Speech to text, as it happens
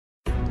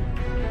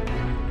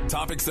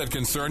Topics that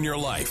concern your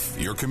life,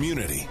 your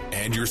community,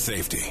 and your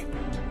safety.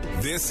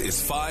 This is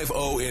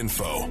 5-0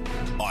 Info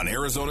on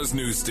Arizona's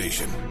news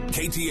station,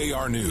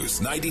 KTAR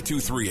News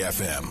 92.3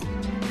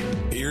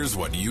 FM. Here's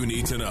what you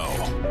need to know.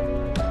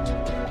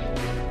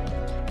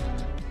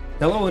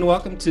 Hello and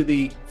welcome to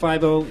the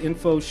 5-0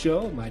 Info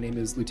Show. My name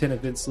is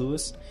Lieutenant Vince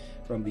Lewis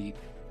from the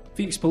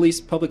Phoenix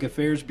Police Public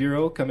Affairs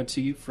Bureau, coming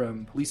to you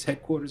from police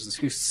headquarters at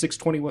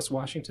 620 West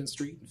Washington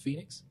Street in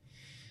Phoenix.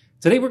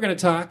 Today we're going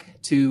to talk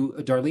to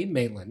Darline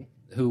Maitland,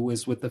 who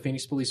was with the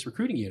Phoenix Police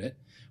Recruiting Unit.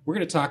 We're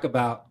going to talk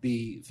about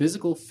the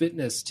physical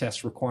fitness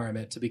test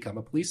requirement to become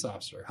a police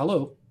officer.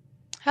 Hello.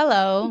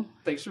 Hello.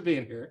 Thanks for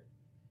being here.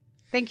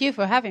 Thank you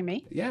for having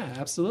me. Yeah,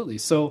 absolutely.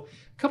 So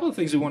a couple of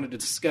things we wanted to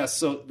discuss.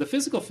 So the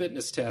physical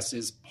fitness test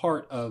is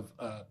part of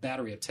a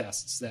battery of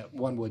tests that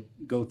one would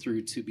go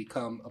through to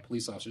become a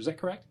police officer. Is that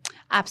correct?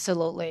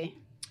 Absolutely.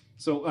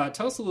 So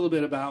tell us a little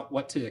bit about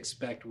what to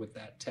expect with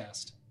that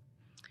test.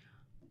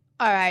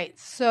 All right.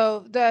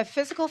 So the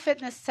physical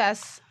fitness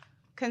test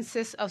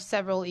consists of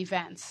several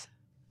events.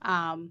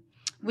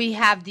 We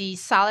have the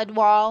solid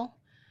wall,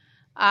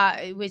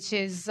 which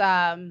is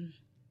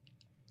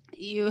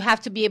you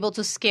have to be able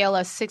to scale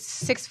a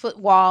six foot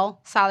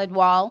wall, solid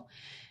wall,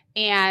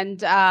 and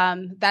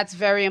that's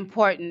very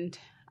important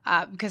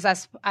because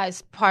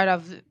as part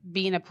of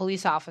being a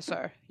police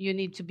officer, you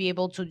need to be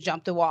able to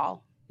jump the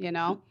wall.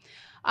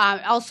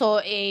 Also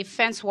a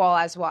fence wall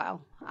as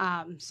well.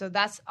 So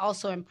that's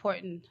also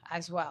important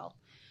as well.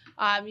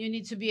 You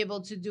need to be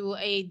able to do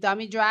a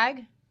dummy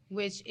drag,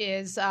 which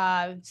is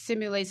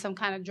simulate some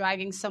kind of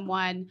dragging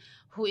someone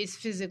who is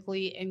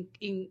physically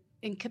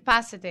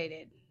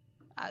incapacitated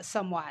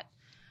somewhat.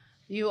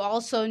 You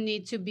also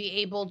need to be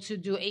able to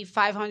do a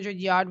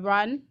 500-yard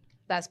run.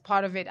 That's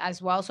part of it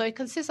as well. So it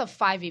consists of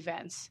 5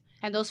 events.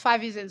 And those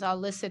 5 events are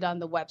listed on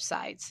the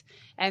websites.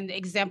 And the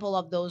example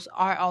of those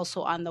are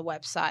also on the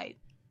website.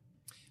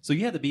 So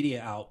you had the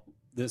media out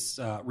this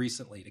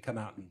recently to come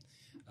out and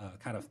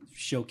kind of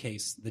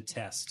showcase the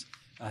test.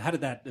 How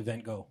did that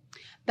event go?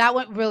 That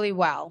went really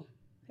well.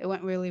 It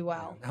went really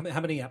well. How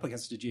many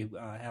applicants did you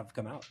have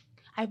come out?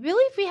 I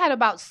believe we had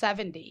about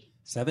 70.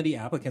 70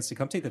 applicants to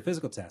come take the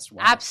physical test.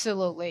 Wow.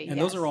 Absolutely. And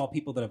those are all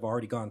people that have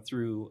already gone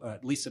through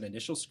at least an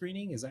initial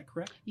screening. Is that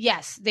correct?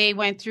 Yes. They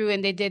went through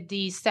and they did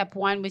the step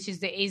 1, which is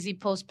the AZ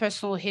Post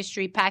personal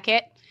history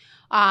packet.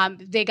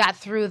 They got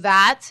through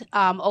that.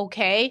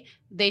 Okay.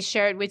 They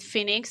share it with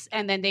Phoenix,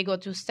 and then they go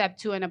to step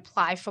 2 and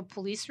apply for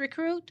police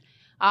recruit.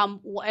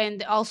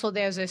 And also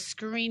there's a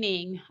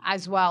screening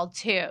as well,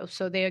 too.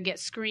 So they'll get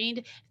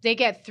screened. They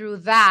get through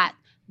that.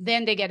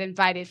 Then they get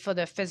invited for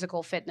the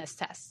physical fitness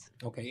test.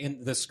 Okay.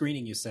 And the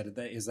screening you said,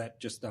 is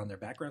that just on their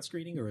background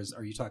screening, or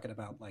are you talking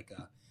about like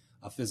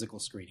a physical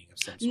screening of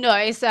some sort? No,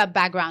 it's a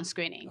background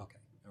screening. Okay.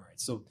 All right.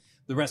 So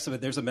the rest of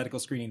it, there's a medical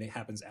screening that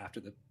happens after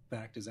the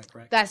fact. Is that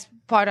correct? That's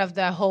part of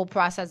the whole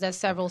process. There's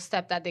several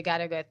steps that they got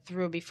to get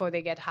through before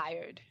they get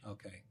hired.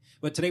 Okay.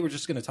 But today we're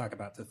just going to talk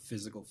about the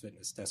physical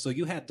fitness test. So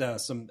you had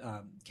some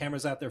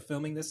cameras out there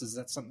filming this. Is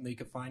that something that you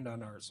could find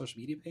on our social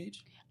media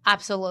page?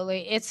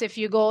 Absolutely. It's if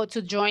you go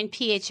to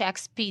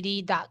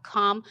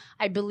joinphxpd.com,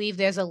 I believe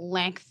there's a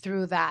link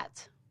through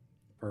that.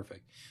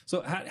 Perfect.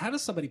 So how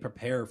does somebody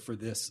prepare for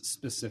this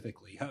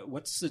specifically?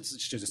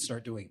 Should they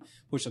start doing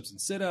push-ups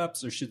and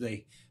sit-ups, or should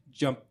they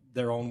jump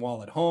their own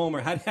wall at home?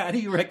 Or how do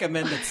you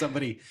recommend that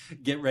somebody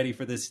get ready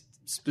for this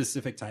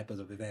specific type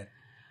of event?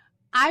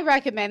 I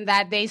recommend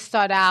that they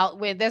start out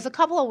with, there's a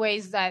couple of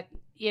ways that,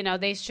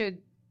 they should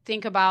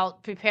think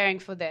about preparing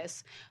for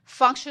this.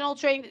 Functional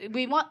training,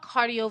 we want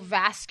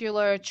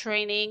cardiovascular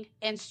training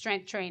and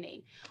strength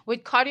training.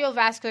 With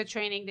cardiovascular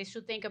training, they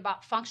should think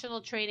about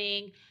functional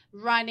training,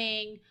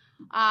 running,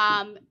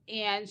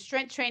 and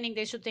strength training,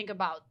 they should think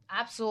about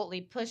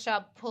absolutely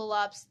push-up,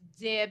 pull-ups,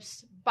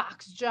 dips,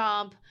 box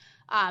jump,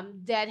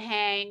 dead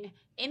hang.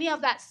 Any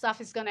of that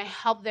stuff is going to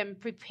help them,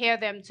 prepare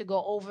them to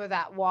go over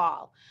that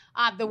wall.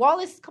 The wall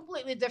is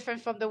completely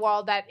different from the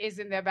wall that is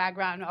in their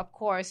background, of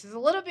course. It's a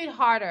little bit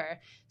harder.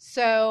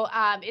 So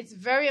it's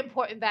very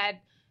important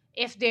that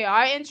if they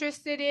are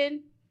interested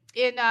in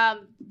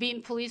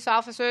being police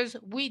officers,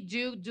 we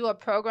do a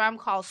program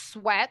called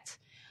SWEAT,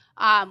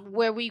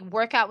 where we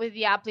work out with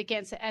the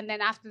applicants, and then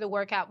after the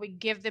workout, we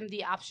give them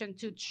the option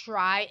to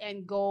try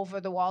and go over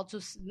the wall to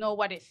know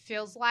what it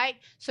feels like,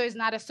 so it's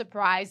not a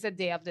surprise the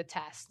day of the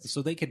test.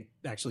 So they can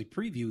actually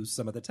preview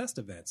some of the test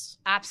events.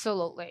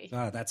 Absolutely.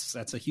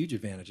 That's a huge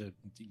advantage. You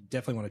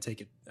definitely want to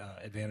take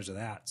advantage of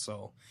that.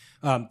 So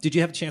did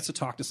you have a chance to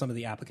talk to some of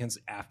the applicants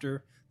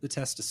after the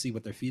test to see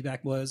what their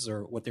feedback was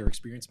or what their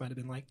experience might have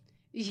been like?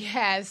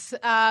 Yes.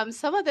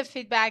 Some of the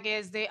feedback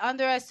is they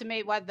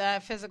underestimate what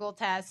the physical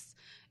test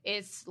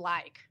is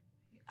like.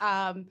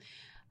 I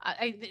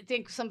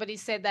think somebody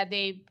said that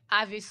they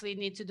obviously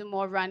need to do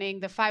more running.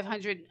 The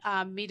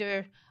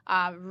 500-meter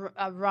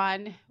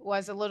run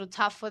was a little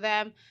tough for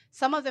them.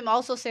 Some of them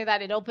also say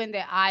that it opened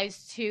their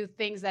eyes to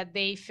things that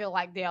they feel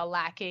like they are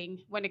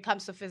lacking when it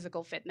comes to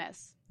physical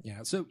fitness.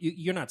 Yeah, so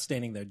you're not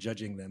standing there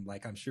judging them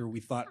like I'm sure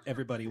we thought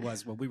everybody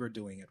was when we were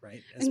doing it,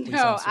 right? As police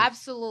No, officers.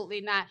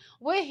 absolutely not.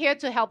 We're here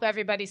to help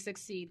everybody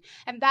succeed.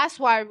 And that's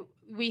why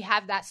we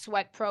have that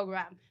SWEAT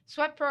program.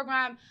 SWEAT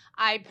program,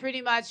 I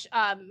pretty much,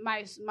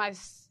 my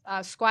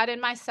squad and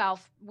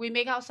myself, we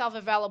make ourselves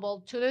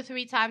available 2 to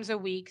 3 times a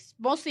week,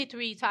 mostly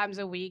 3 times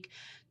a week,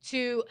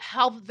 to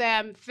help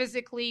them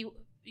physically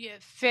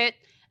fit,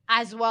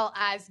 as well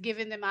as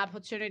giving them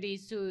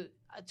opportunities to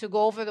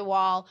go over the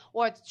wall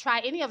or to try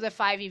any of the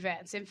 5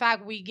 events. In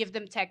fact, we give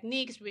them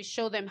techniques. We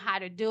show them how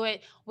to do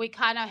it. We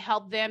kind of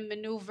help them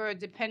maneuver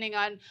depending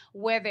on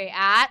where they're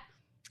at.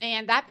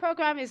 And that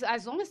program is,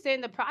 as long as they're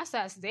in the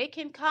process, they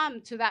can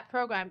come to that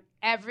program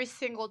every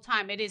single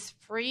time. It is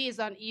free. It's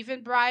on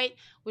Eventbrite.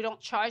 We don't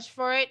charge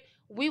for it.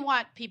 We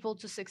want people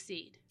to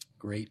succeed.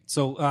 Great.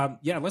 So,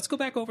 let's go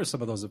back over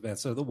some of those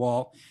events. So the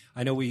wall,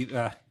 I know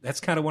that's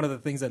kind of one of the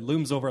things that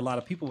looms over a lot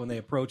of people when they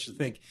approach to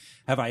think,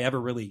 have I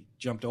ever really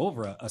jumped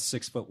over a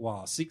 6-foot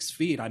wall? 6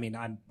 feet. I mean,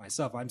 I'm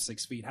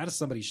 6 feet. How does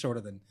somebody shorter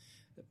than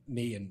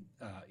me and,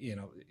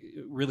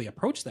 really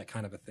approach that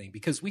kind of a thing?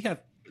 Because we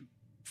have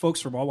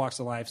folks from all walks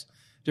of life,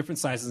 different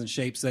sizes and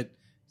shapes that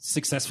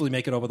successfully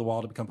make it over the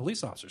wall to become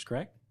police officers,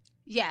 correct?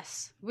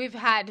 Yes. We've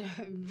had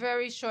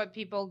very short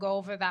people go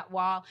over that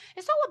wall.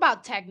 It's all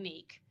about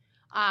technique.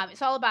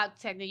 It's all about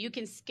technique. You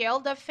can scale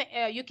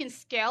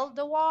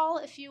the wall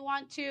if you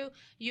want to.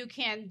 You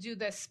can do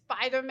the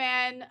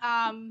Spider-Man.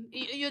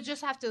 You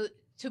just have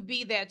to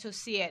be there to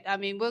see it. I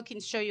mean, we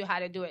can show you how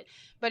to do it,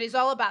 but it's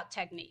all about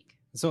technique.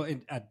 So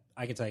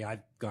I can tell you,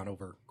 I've gone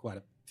over quite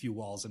a few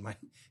walls in my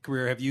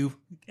career. Have you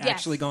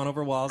actually gone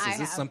over walls? Is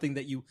this something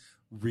that you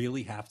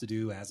really have to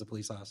do as a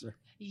police officer?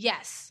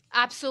 Yes,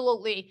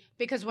 absolutely.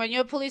 Because when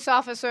you're a police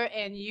officer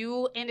and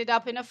you ended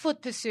up in a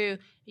foot pursuit,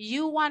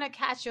 you want to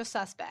catch your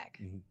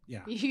suspect. Mm-hmm.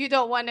 Yeah. You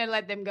don't want to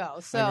let them go.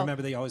 So I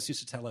remember they always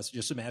used to tell us,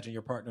 just imagine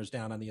your partner's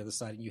down on the other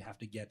side and you have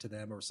to get to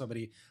them, or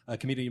a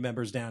community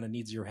member's down and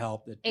needs your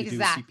help to do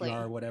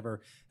CPR or whatever.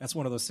 That's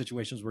one of those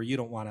situations where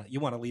you want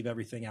to leave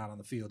everything out on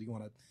the field. You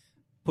want to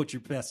put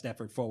your best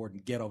effort forward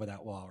and get over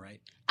that wall,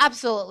 right?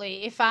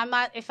 Absolutely. If I'm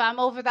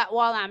over that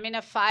wall, I'm in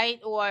a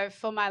fight or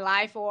for my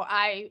life, or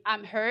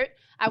I'm hurt,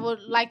 I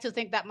would like to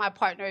think that my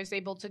partner is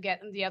able to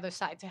get on the other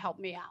side to help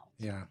me out.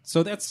 Yeah.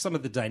 So that's some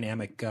of the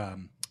dynamic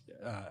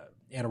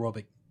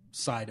anaerobic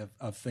side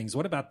of things.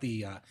 What about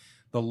the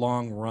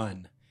long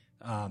run?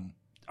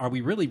 Are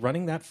we really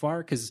running that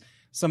far? Because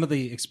some of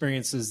the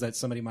experiences that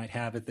somebody might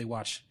have if they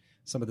watch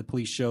some of the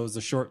police shows,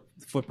 the short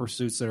foot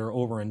pursuits that are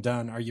over and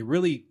done, are you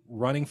really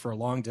running for a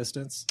long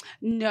distance?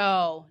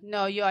 No,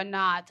 you're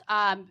not.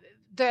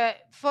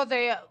 For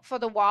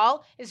the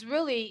wall, it's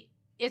really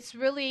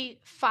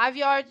 5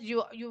 yards.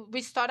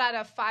 We start at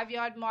a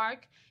 5-yard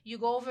mark. You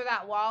go over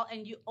that wall,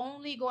 and you're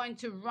only going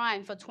to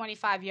run for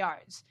 25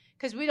 yards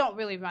because we don't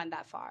really run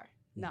that far.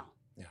 No.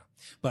 Yeah,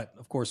 but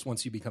of course,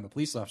 once you become a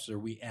police officer,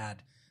 we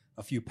add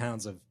a few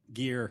pounds of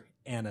gear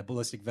and a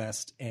ballistic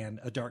vest and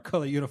a dark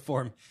color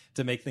uniform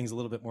to make things a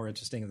little bit more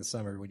interesting in the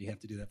summer when you have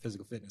to do that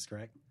physical fitness,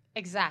 correct?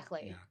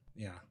 Exactly.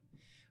 Yeah.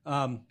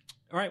 All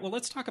right, well,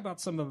 let's talk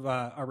about some of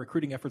our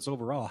recruiting efforts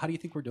overall. How do you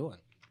think we're doing?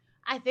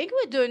 I think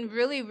we're doing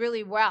really,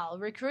 really well.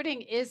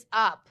 Recruiting is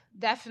up,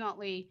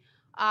 definitely.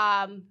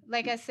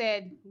 Like I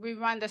said, we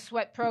run the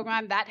SWEAT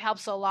program. That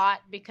helps a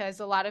lot because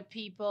a lot of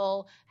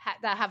people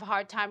that have a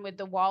hard time with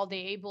the wall, they're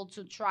able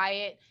to try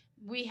it.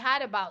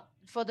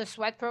 For the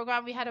SWEAT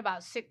program, we had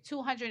about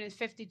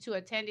 252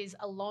 attendees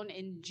alone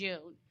in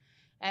June,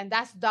 and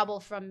that's double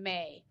from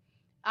May.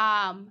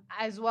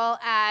 As well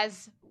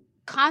as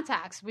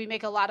contacts. We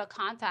make a lot of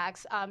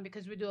contacts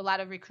because we do a lot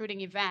of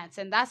recruiting events,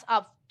 and that's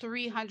up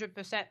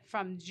 300%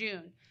 from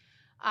June.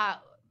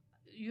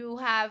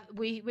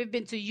 We've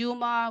been to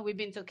Yuma, we've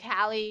been to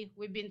Cali,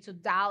 we've been to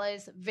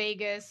Dallas,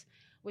 Vegas,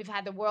 we've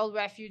had the World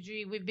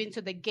Refugee, we've been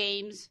to the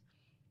games.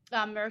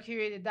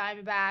 Mercury, the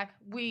Diamondback.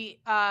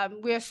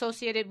 We're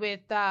associated with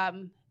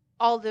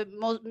all the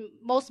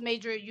most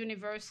major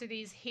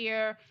universities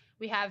here.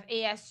 We have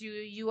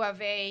ASU, U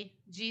of A,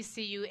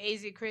 GCU,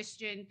 AZ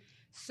Christian.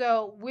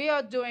 So we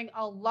are doing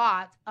a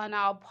lot on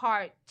our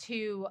part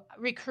to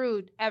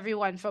recruit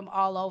everyone from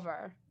all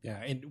over. Yeah,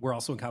 and we're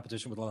also in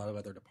competition with a lot of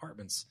other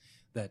departments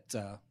that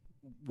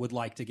would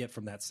like to get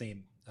from that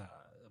same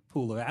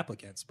pool of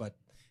applicants. But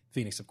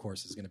Phoenix, of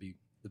course, is going to be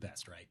the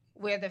best, right?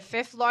 We're the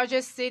 5th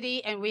largest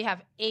city, and we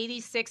have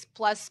 86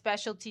 plus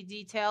specialty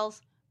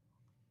details.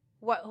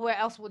 Where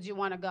else would you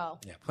want to go?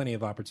 Yeah, plenty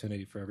of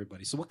opportunity for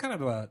everybody. So what kind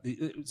of,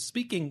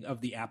 speaking of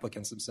the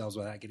applicants themselves,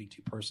 without getting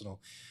too personal,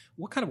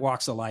 what kind of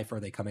walks of life are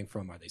they coming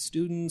from? Are they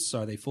students?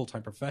 Are they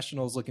full-time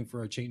professionals looking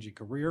for a change in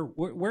career?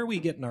 Where are we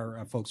getting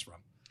our folks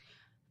from?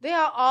 They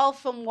are all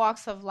from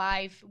walks of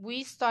life.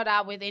 We start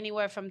out with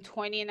anywhere from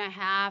 20 and a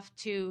half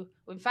to,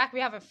 in fact, we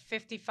have a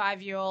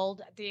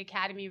 55-year-old at the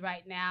academy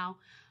right now.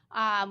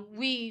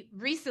 We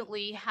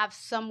recently have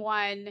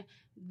someone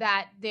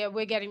that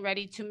we're getting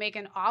ready to make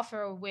an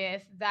offer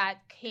with that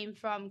came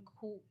from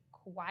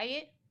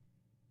Kuwait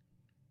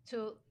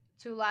to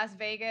to Las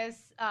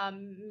Vegas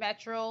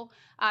Metro.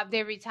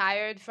 They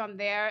retired from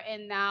there,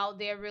 and now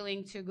they're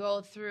willing to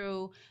go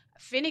through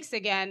Phoenix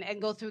again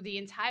and go through the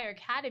entire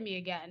academy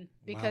again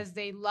because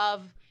they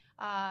love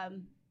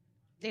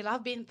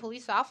being a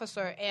police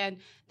officer. And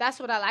that's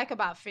what I like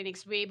about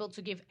Phoenix. We're able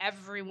to give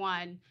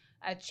everyone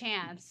a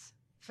chance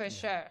for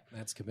sure.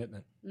 That's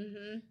commitment.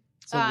 Mm-hmm.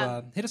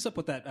 So hit us up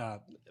with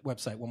that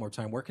website one more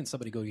time. Where can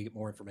somebody go to get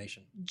more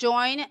information?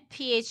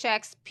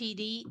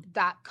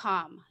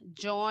 JoinPHXPD.com.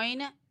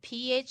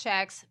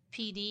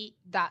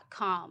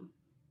 JoinPHXPD.com.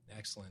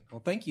 Excellent.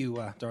 Well, thank you,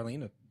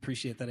 Darline.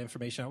 Appreciate that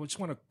information. I just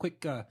want a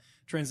quick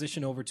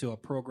transition over to a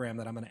program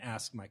that I'm going to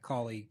ask my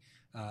colleague,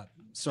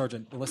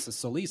 Sergeant Melissa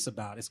Soliz,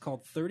 about. It's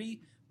called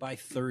 30 by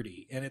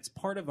 30, and it's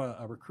part of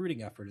a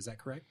recruiting effort. Is that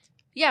correct?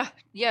 Yeah,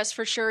 yes,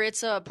 for sure.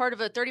 It's a part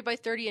of a 30 by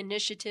 30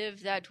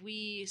 initiative that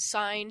we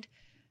signed,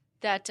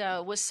 that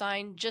was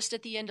signed just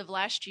at the end of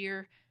last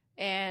year,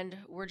 and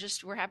we're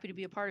happy to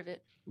be a part of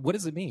it. What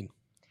does it mean?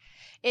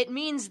 It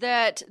means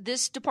that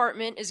this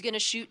department is going to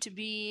shoot to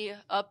be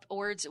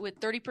upwards with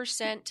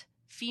 30%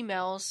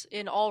 females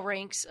in all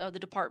ranks of the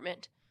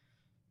department.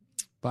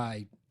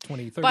 By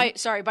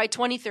 2030? By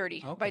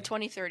 2030. Okay. By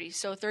 2030.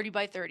 So 30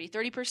 by 30.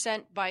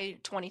 30% by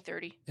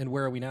 2030. And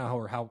where are we now,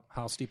 or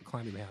how steep a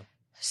climb do we have?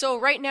 So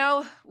right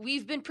now,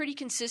 we've been pretty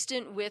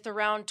consistent with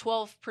around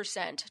 12%.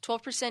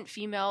 12%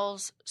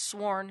 females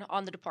sworn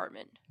on the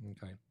department.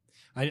 Okay.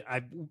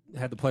 I've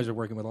had the pleasure of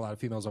working with a lot of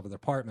females over the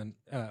department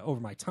over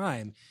my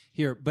time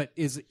here, but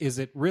is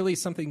it really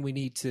something we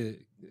need to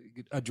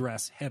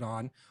address head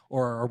on,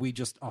 or are we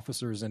just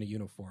officers in a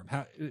uniform?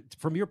 How,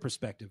 from your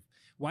perspective,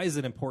 why is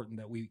it important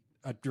that we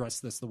address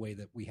this the way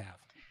that we have?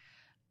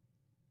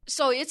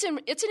 So it's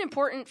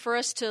important for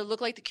us to look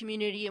like the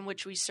community in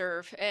which we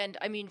serve. And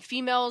I mean,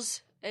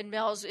 females and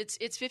males, it's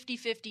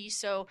 50-50.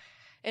 So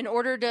in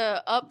order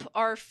to up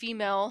our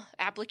female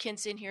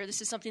applicants in here,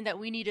 this is something that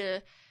we need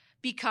to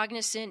be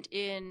cognizant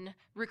in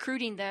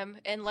recruiting them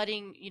and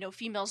letting,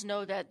 females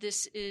know that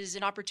this is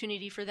an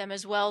opportunity for them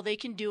as well. They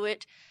can do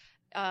it.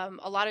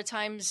 A lot of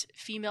times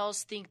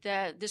females think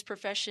that this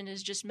profession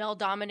is just male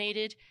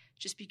dominated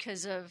just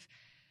because of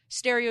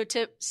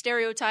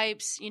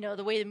stereotypes,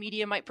 the way the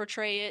media might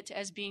portray it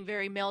as being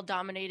very male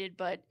dominated,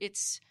 but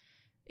it's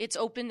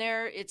open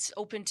there. It's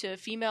open to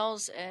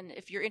females. And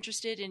if you're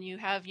interested and you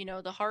have,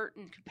 the heart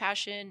and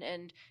compassion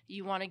and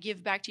you want to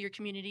give back to your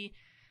community,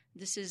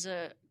 this is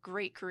a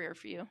great career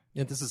for you.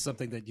 And this is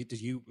something that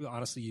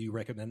you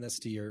recommend this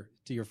to your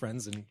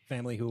friends and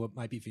family who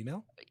might be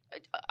female?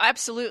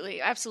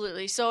 Absolutely.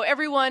 Absolutely. So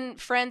everyone,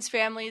 friends,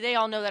 family, they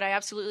all know that I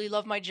absolutely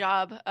love my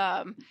job.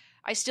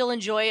 I still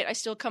enjoy it.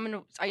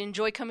 I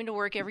enjoy coming to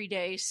work every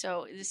day.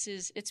 So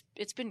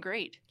it's been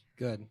great.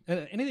 Good.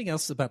 Anything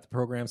else about the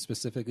program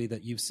specifically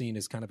that you've seen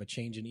as kind of a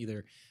change in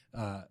either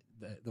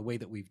the way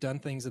that we've done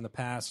things in the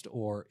past,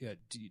 or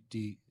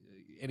do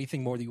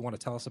anything more that you want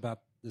to tell us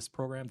about this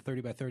program,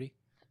 30 by 30?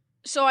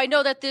 So I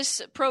know that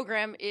this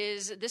program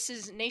is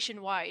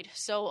nationwide.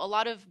 So a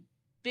lot of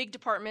big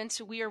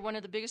departments, we are one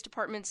of the biggest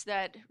departments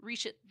that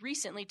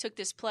recently took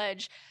this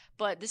pledge,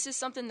 but this is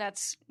something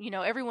that's,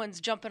 everyone's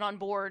jumping on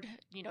board,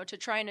 to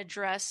try and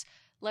address,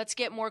 let's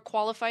get more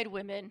qualified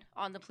women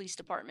on the police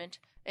department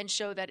and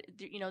show that,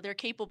 they're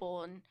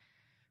capable, and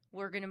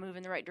we're going to move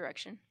in the right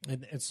direction.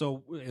 And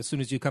so as soon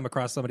as you come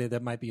across somebody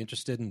that might be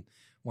interested and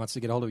wants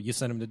to get hold of it, you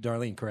send them to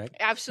Darline, correct?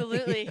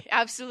 Absolutely.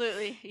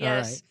 Absolutely.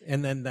 Yes. All right.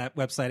 And then that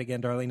website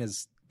again, Darline,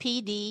 is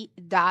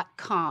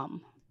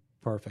PD.com.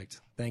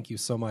 Perfect. Thank you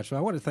so much. Well,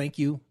 I want to thank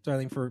you,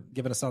 Darline, for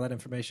giving us all that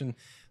information.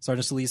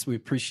 Sergeant Soliz, we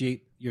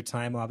appreciate your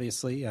time,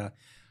 obviously.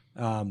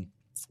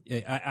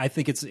 I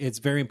think it's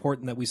very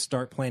important that we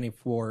start planning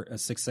for a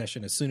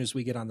succession as soon as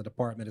we get on the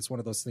department. It's one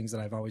of those things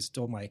that I've always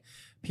told my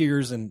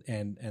peers and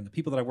the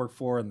people that I work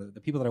for and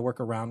the people that I work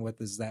around with,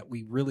 is that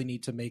we really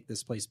need to make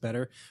this place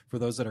better for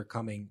those that are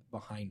coming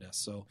behind us.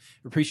 So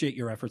we appreciate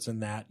your efforts in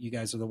that. You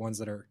guys are the ones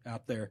that are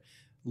out there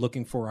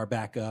looking for our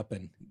backup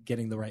and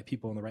getting the right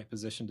people in the right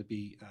position to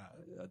be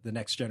the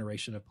next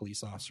generation of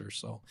police officers.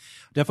 So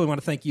definitely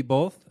want to thank you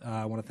both.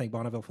 I want to thank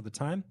Bonneville for the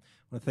time.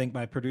 I want to thank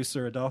my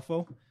producer,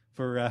 Adolfo,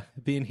 for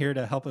being here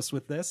to help us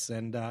with this,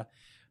 and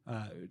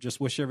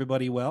just wish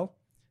everybody well.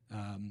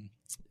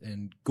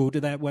 And go to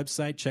that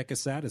website, check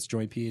us out. It's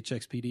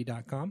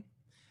joinphxpd.com.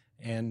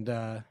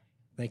 And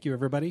thank you,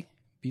 everybody.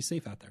 Be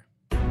safe out there.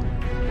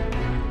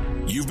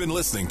 You've been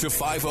listening to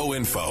 5-0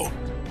 Info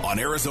on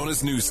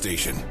Arizona's news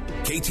station,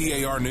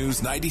 KTAR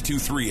News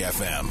 92.3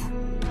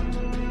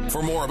 FM.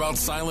 For more about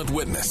Silent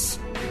Witness,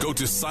 go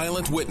to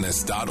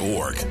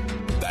silentwitness.org.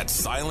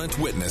 That's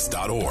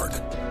silentwitness.org.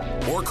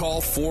 Or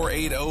call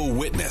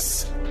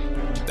 480-WITNESS.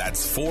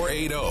 That's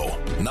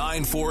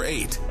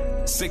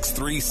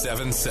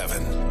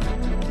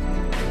 480-948-6377.